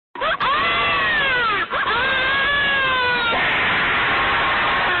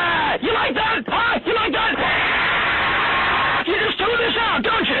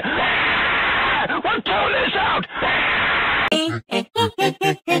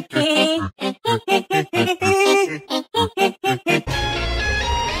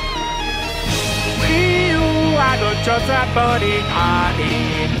buddy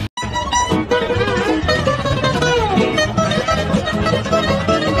holly.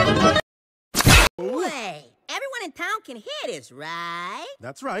 Hey, everyone in town can hear this, right?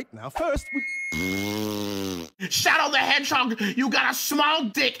 That's right. Now first, Shadow the Hedgehog, you got a small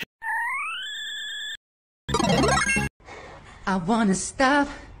dick. I wanna stop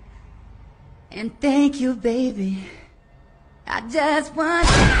and thank you, baby. I just want.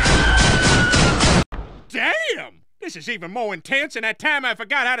 Damn! This is even more intense than that time I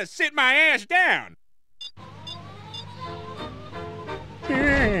forgot how to sit my ass down.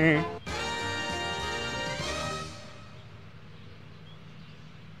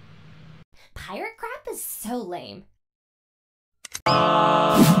 Pirate crap is so lame.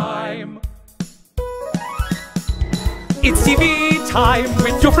 It's TV time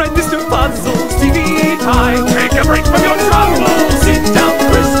with your friend Mr. Puzzles. TV time. Take a break from your troubles. Sit down,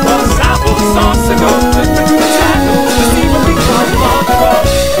 crisscross applesauce, and go to the channel to see what we come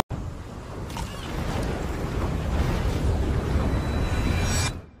across.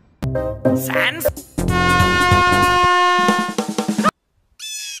 Sans?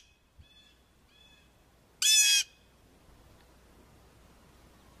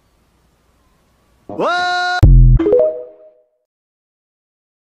 what?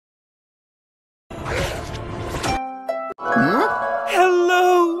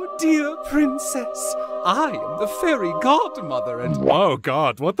 Hello, dear princess. I am the fairy godmother and— Oh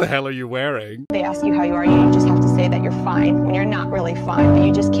god, what the hell are you wearing? They ask you how you are, you just have to say that you're fine when you're not really fine, but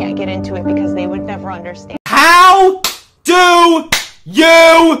you just can't get into it because they would never understand. How do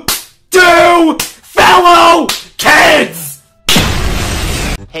you do, fellow kids?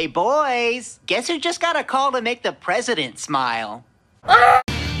 Hey boys, guess who just got a call to make the president smile?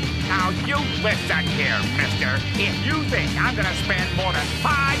 Now you listen here, mister. If you think I'm gonna spend more than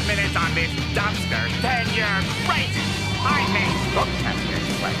 5 minutes on this dumpster, then you're crazy. I mean, look at this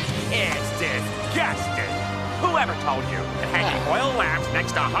place. It's disgusting. Whoever told you that hanging oil lamps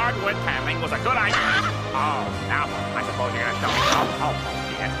next to hardwood paneling was a good idea? Oh, now I suppose you're gonna show me. Oh,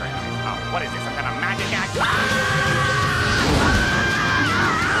 gee, that's very nice. Oh, what is this, some kind of magic act?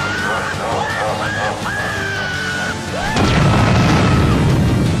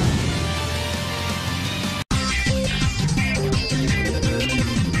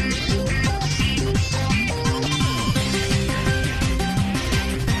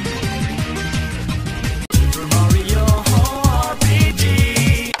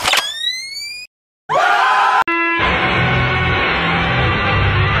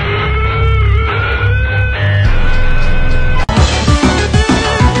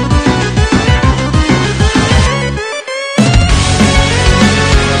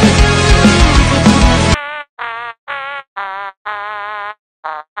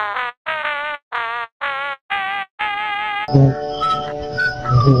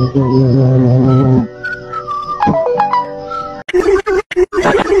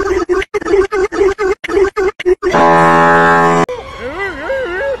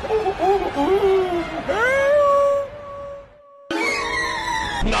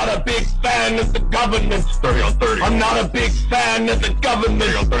 Not a big fan of the government. 30 on 30. I'm not a big fan of the government.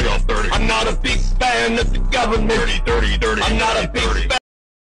 30 on 30 on 30. I'm not a big fan of the government. 30, 30, 30. I'm not a big fan.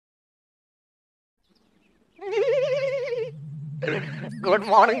 Good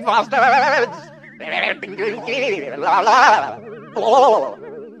morning, Foster. I'm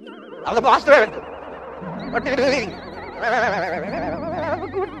the Foster. What are you doing?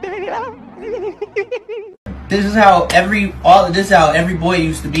 This is how every boy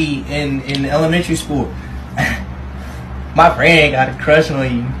used to be in elementary school. My friend got a crush on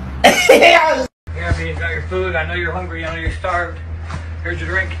you. Here, you got your food. I know you're hungry. I know you're starved. Here's your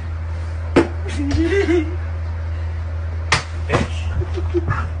drink. Bitch.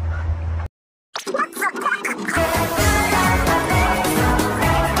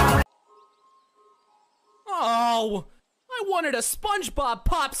 Oh, I wanted a SpongeBob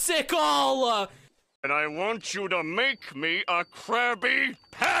popsicle. And I want you to make me a Krabby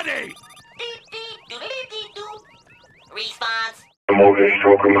Patty! Response. I'm over here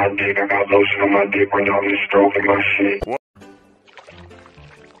stroking my dick. I got lotion on my dick when y'all just stroking my shit.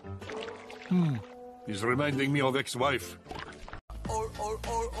 He's reminding me of ex-wife.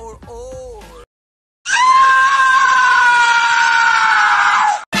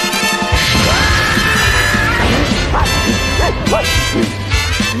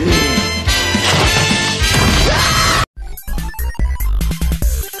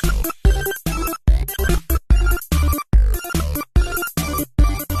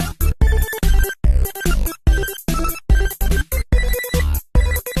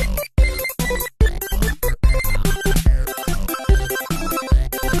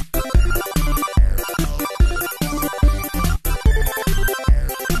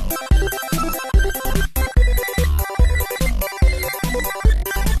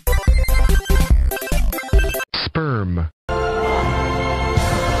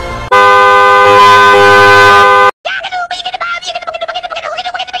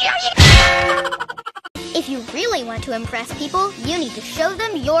 If you really want to impress people, you need to show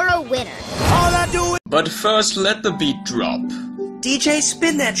them you're a winner. All I do is... But first, let the beat drop. DJ,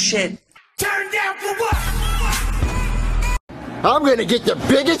 spin that shit. Turn down for what? I'm gonna get the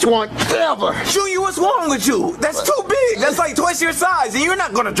biggest one ever! Junior, what's wrong with you? That's too big! That's like twice your size, and you're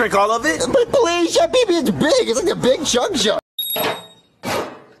not gonna drink all of it! But please, Chef Pee Pee, it's big! It's like a big chug jug!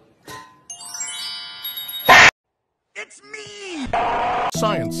 It's me!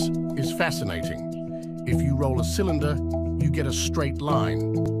 Science is fascinating. If you roll a cylinder, you get a straight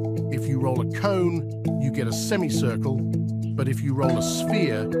line. If you roll a cone, you get a semicircle. But if you roll a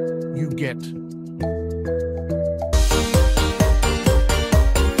sphere, you get...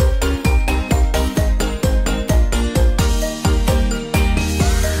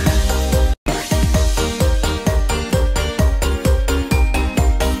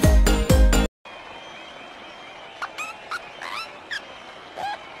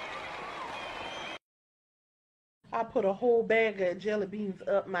 I put a whole bag of jelly beans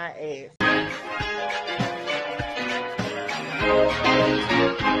up my ass.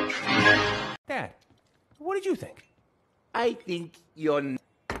 Dad, what did you think? I think you're...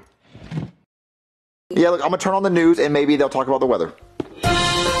 Yeah, look, I'm gonna turn on the news and maybe they'll talk about the weather.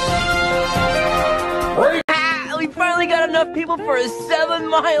 We finally got enough people for a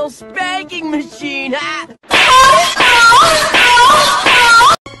 7-mile spanking machine. I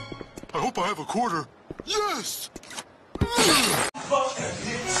hope I have a quarter. Yes!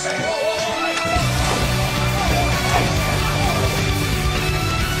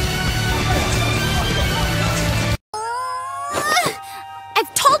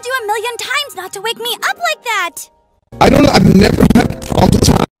 I've told you a million times not to wake me up like that! I don't know, I've never had problems with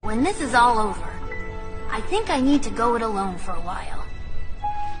time. When this is all over, I think I need to go it alone for a while.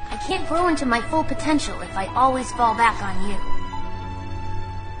 I can't grow into my full potential if I always fall back on you.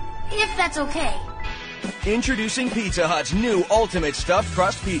 If that's okay. Introducing Pizza Hut's new Ultimate Stuffed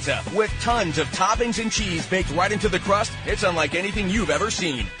Crust Pizza. With tons of toppings and cheese baked right into the crust, it's unlike anything you've ever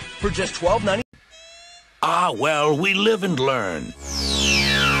seen. For just $12.99. Ah, well, we live and learn.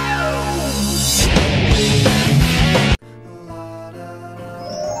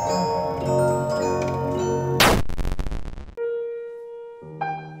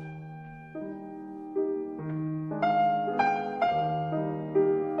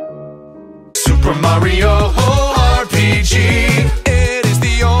 Super Mario RPG. It is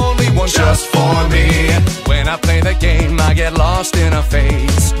the only one just for me. When I play the game, I get lost in a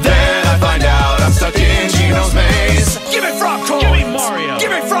phase. Then I find out I'm stuck in Gino's maze. Give me frog coins. Give me Mario.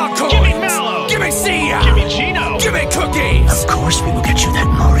 Give me frog coins. Give me Mallow. Give me Sia. Give me Gino. Give me cookies. Of course we will get you that,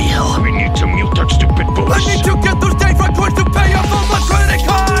 Mario. We need to mute that stupid boost. I need to get those Dave Frog coins to pay off all my credit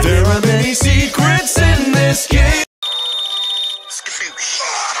cards. There are many secrets in this game.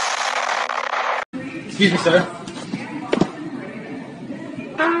 Excuse me, sir.